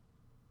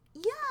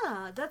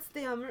 Yeah, that's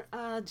the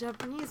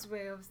Japanese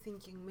way of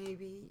thinking.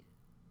 Maybe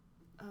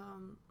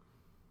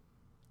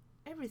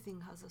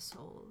everything has a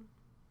soul.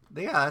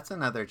 Yeah, that's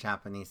another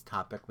Japanese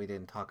topic we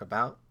didn't talk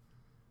about.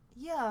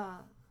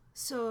 Yeah,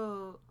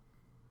 so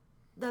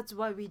that's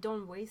why we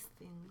don't waste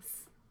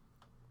things.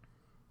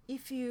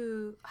 If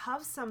you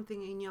have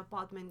something in your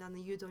apartment and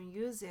you don't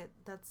use it,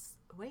 that's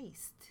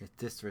waste. It's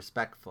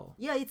disrespectful.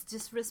 Yeah, it's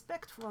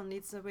disrespectful and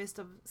it's a waste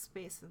of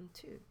space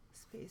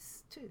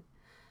too.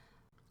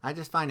 I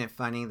just find it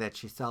funny that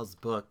she sells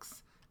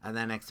books and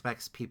then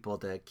expects people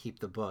to keep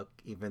the book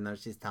even though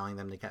she's telling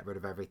them to get rid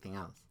of everything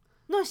else.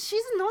 No,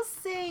 she's not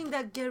saying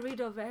that get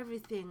rid of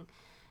everything.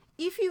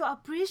 If you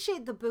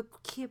appreciate the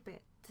book, keep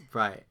it.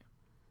 Right.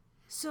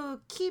 So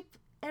keep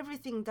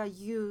everything that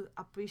you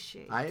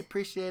appreciate. I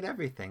appreciate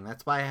everything.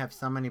 That's why I have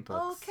so many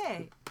books.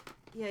 Okay.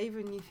 Yeah,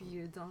 even if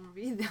you don't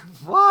read them.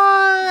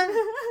 What?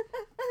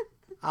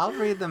 I'll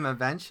read them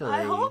eventually.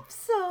 I hope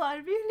so. I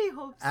really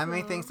hope so.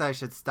 Emi thinks I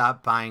should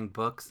stop buying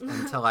books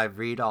until I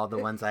read all the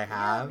ones I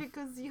have. Yeah,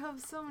 because you have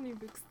so many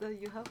books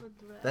that you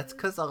haven't read. That's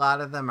because a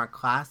lot of them are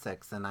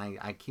classics, and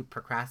I keep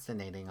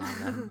procrastinating on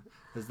them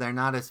because they're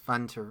not as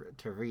fun to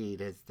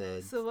read as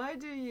the. So why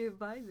do you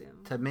buy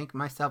them? To make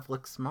myself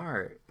look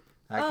smart.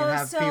 I can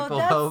have people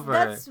that's, over.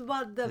 That's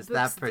what the Is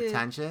books that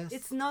pretentious? do.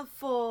 It's not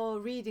for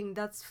reading.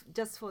 That's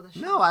just for the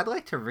show. No, I'd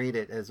like to read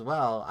it as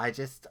well.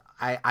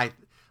 I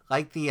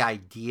like the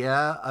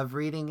idea of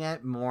reading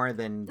it more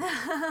than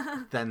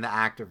the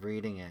act of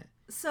reading it.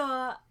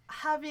 So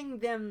having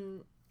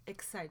them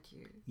excite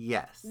you.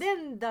 Yes.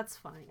 Then that's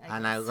fine.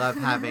 I love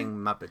having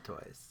Muppet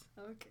toys.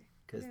 Okay.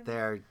 Because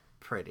they're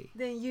pretty.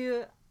 Then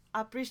you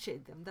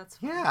appreciate them. That's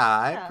fine. Yeah,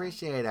 I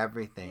appreciate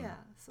everything. Yeah,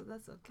 so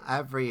that's okay.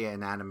 Every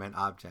inanimate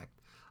object.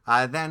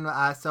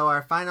 So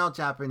our final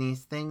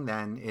Japanese thing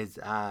then is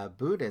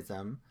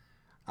Buddhism.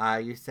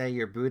 You say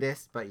you're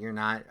Buddhist, but you're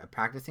not a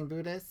practicing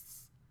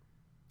Buddhist?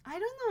 I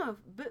don't know.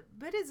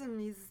 Buddhism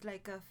is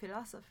like a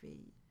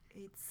philosophy.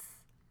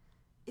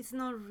 It's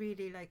not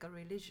really like a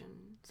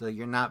religion. So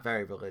you're not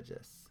very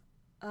religious?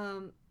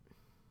 I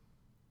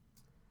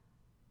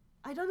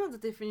don't know the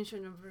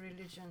definition of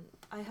religion.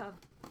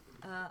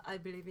 I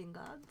believe in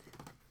God.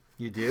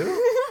 You do?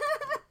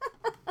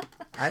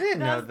 I didn't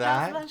know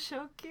that. Does that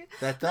shock you?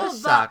 That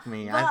does shock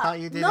me. I thought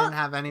you didn't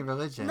have any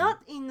religion.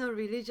 Not in a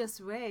religious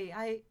way.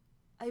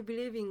 I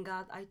believe in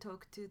God. I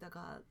talk to the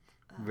God.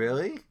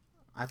 Really?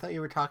 I thought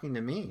you were talking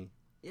to me.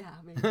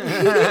 Yeah, maybe.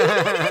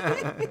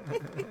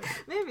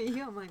 Maybe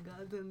you're my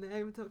God and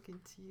I'm talking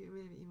to you,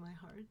 maybe in my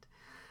heart.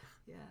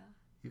 Yeah.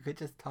 You could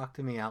just talk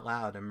to me out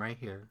loud. I'm right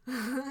here.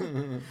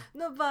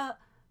 No, but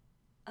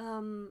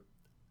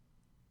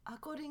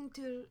according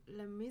to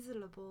Les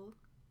Miserables,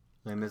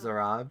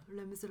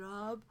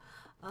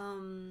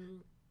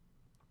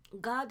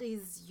 God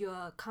is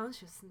your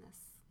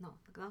consciousness. No,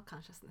 not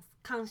consciousness.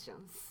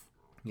 Conscience.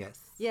 Yes.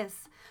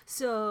 Yes.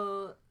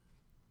 So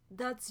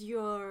that's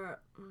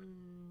your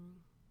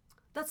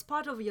that's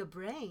part of your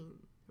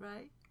brain,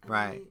 right?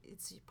 I mean,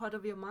 it's part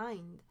of your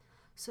mind.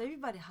 So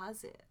everybody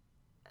has it.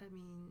 I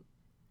mean,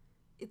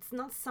 it's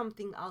not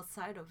something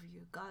outside of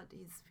you. God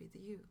is with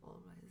you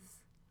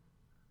always.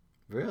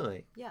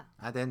 Really? Yeah.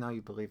 I didn't know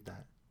you believed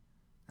that.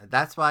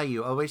 That's why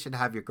you always should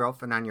have your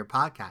girlfriend on your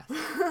podcast.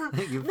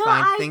 You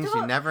find things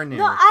you never knew.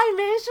 No, I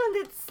mentioned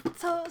it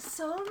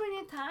so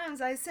many times.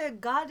 I said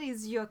God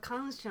is your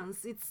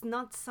conscience. It's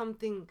not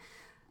something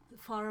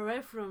far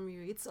away from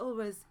you. It's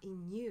always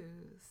in you.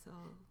 So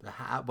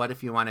what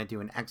if you want to do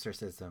an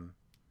exorcism?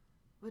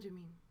 What do you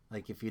mean?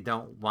 Like if you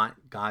don't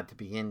want God to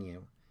be in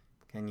you,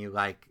 can you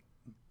like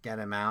get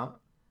him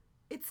out?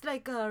 It's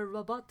like a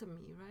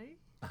lobotomy, right?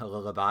 A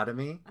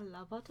lobotomy? A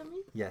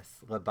lobotomy?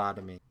 Yes,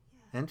 lobotomy.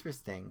 Yeah.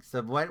 Interesting. So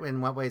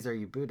in what ways are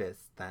you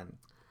Buddhist then?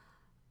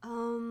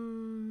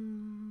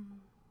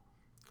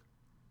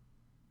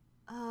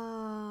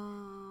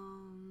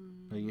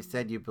 Well, you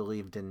said you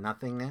believed in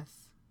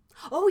nothingness?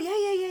 Oh,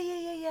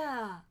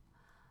 yeah.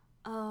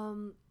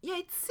 Yeah,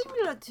 it's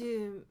similar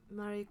to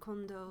Marie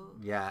Kondo.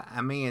 Yeah,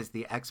 Emi is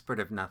the expert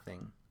of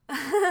nothing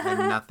and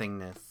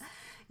nothingness.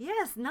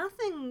 Yes,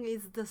 nothing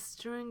is the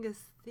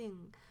strongest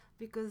thing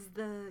because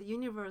the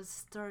universe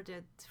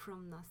started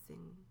from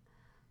nothing.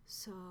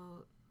 So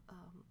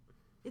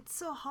it's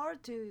so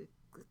hard to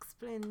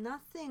explain.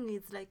 Nothing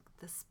is like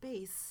the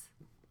space.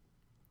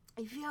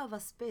 If you have a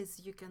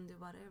space, you can do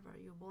whatever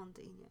you want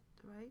in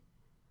it, right?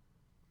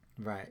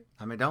 Right.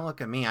 I mean, don't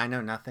look at me. I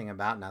know nothing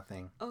about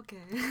nothing.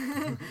 Okay.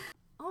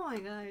 Oh my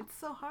God, it's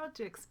so hard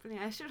to explain.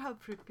 I should have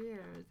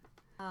prepared.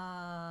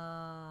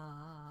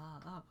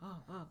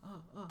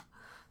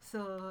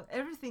 So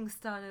everything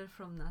started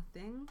from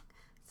nothing.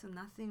 So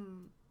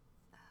nothing.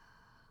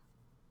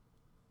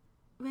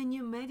 When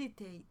you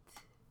meditate,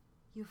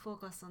 you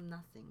focus on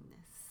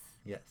nothingness.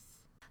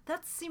 Yes.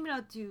 That's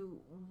similar to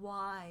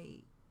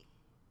why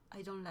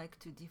I don't like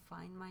to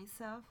define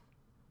myself.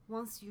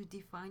 Once you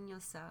define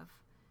yourself,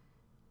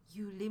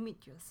 you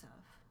limit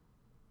yourself.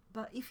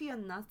 But if you're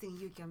nothing,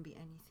 you can be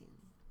anything.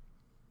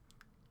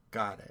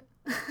 Got it.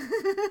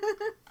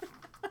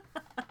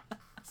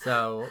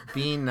 So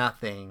be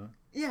nothing.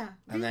 Yeah.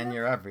 And then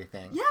you're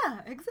everything.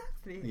 Yeah,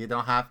 exactly. You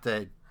don't have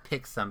to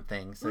pick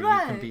something so you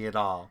can be it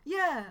all.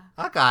 Yeah.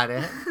 I got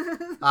it.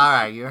 All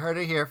right, you heard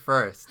it here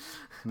first.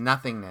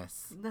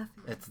 Nothingness.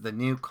 Nothing. It's the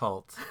new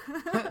cult.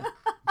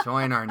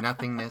 Join our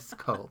nothingness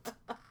cult.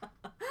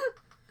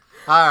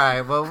 All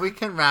right, well, we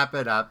can wrap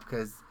it up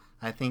because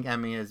I think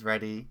Emi is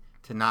ready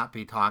to not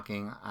be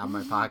talking on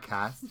my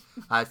podcast.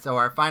 So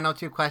our final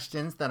 2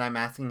 questions that I'm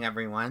asking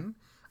everyone.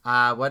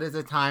 What is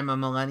a time a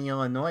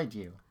millennial annoyed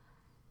you?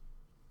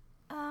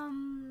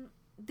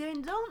 They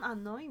don't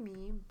annoy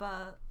me,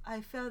 but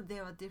I felt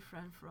they were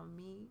different from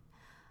me.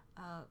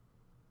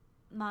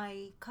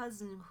 My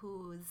cousin,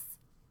 who's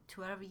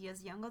 12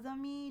 years younger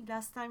than me,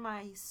 last time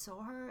I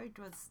saw her, it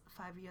was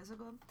 5 years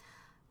ago,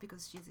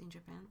 because she's in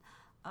Japan.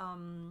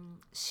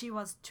 She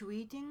was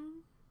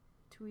tweeting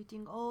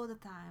all the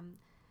time.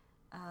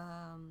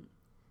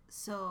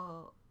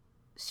 So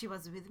she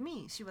was with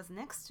me. She was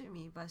next to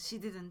me, but she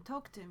didn't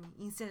talk to me.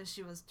 Instead,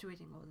 she was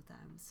tweeting all the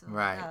time. So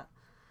right.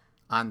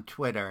 On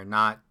Twitter,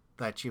 not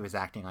that she was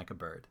acting like a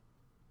bird.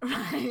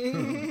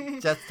 Right.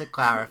 Just to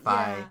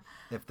clarify,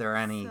 if there are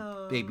any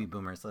baby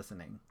boomers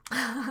listening.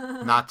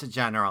 Not to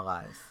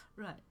generalize.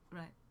 Right.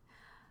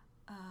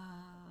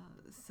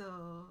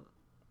 So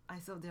I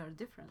thought they are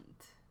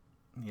different.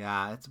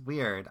 Yeah, it's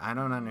weird. I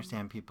don't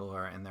understand people who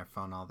are in their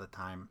phone all the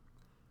time.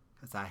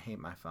 Because I hate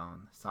my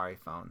phone. Sorry,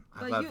 phone.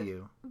 I love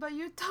you. But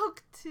you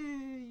talk to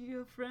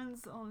your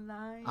friends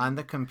online. On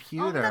the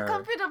computer. On the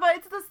computer, but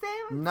it's the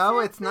same. No,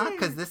 same it's not,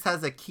 because this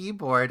has a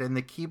keyboard, and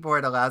the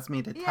keyboard allows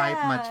me to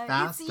type much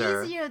faster.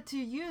 It's easier to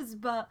use,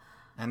 but...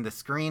 And the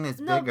screen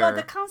is no, bigger. No, but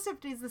the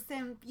concept is the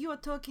same. You are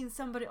talking to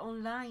somebody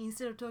online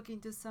instead of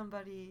talking to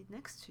somebody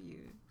next to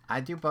you.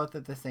 I do both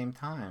at the same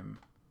time.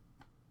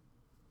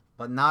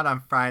 But not on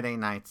Friday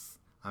nights.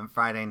 On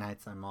Friday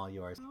nights, I'm all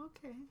yours.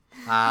 Okay.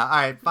 All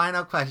right,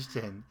 final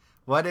question.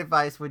 What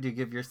advice would you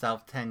give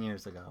yourself 10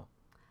 years ago?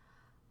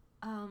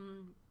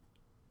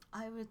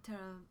 I would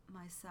tell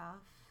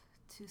myself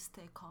to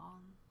stay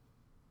calm.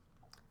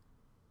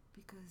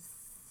 Because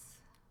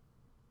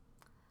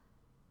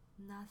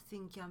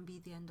nothing can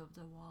be the end of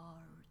the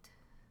world.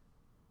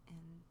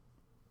 And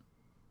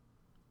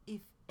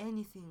if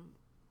anything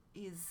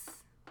was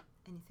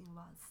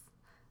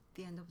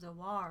the end of the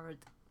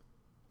world,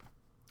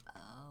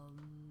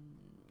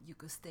 you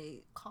could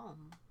stay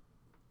calm.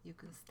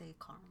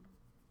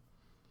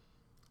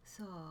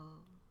 So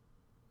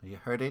you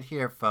heard it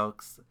here,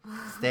 folks.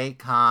 Stay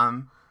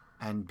calm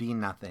and be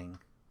nothing.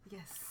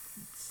 Yes.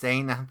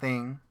 Say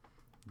nothing,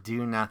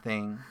 do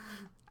nothing,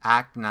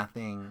 act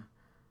nothing.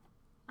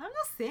 I'm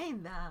not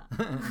saying that.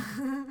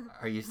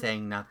 Are you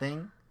saying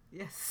nothing?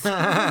 Yes. All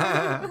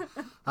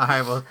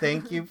right, well,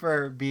 thank you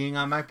for being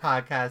on my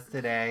podcast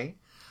today.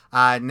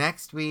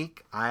 Next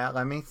week,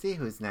 let me see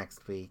who's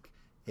next week.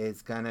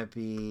 It's going to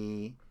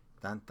be...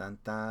 Dun, dun,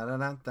 dun, dun,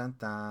 dun, dun,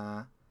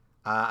 dun.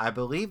 I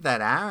believe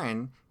that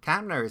Aaron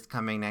Kapner is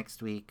coming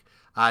next week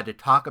to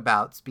talk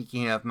about,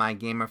 speaking of my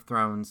Game of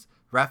Thrones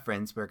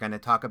reference, we're going to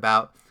talk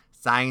about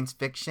science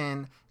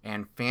fiction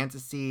and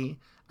fantasy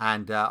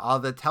and all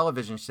the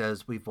television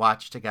shows we've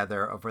watched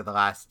together over the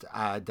last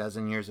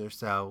dozen years or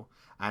so.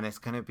 And it's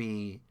going to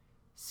be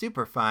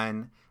super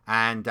fun.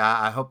 And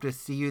I hope to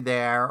see you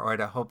there, or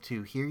to hope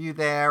to hear you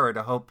there, or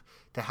to hope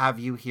to have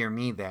you hear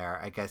me there,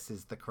 I guess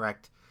is the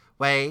correct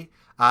way.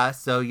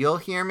 So you'll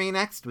hear me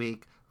next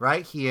week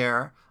right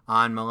here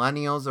on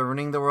Millennials Are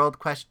Ruining the World ?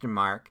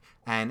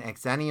 And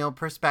Xennial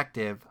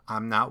Perspective.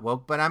 I'm not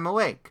woke, but I'm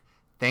awake.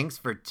 Thanks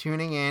for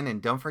tuning in,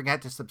 and don't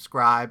forget to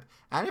subscribe.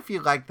 And if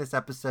you liked this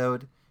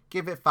episode,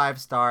 give it 5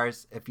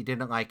 stars. If you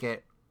didn't like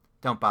it,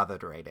 don't bother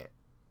to rate it.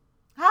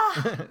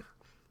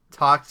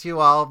 Talk to you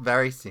all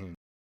very soon.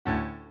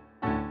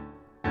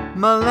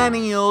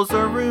 Millennials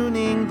are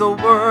ruining the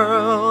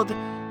world.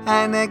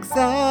 An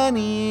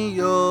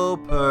Xennial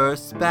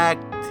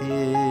Perspective.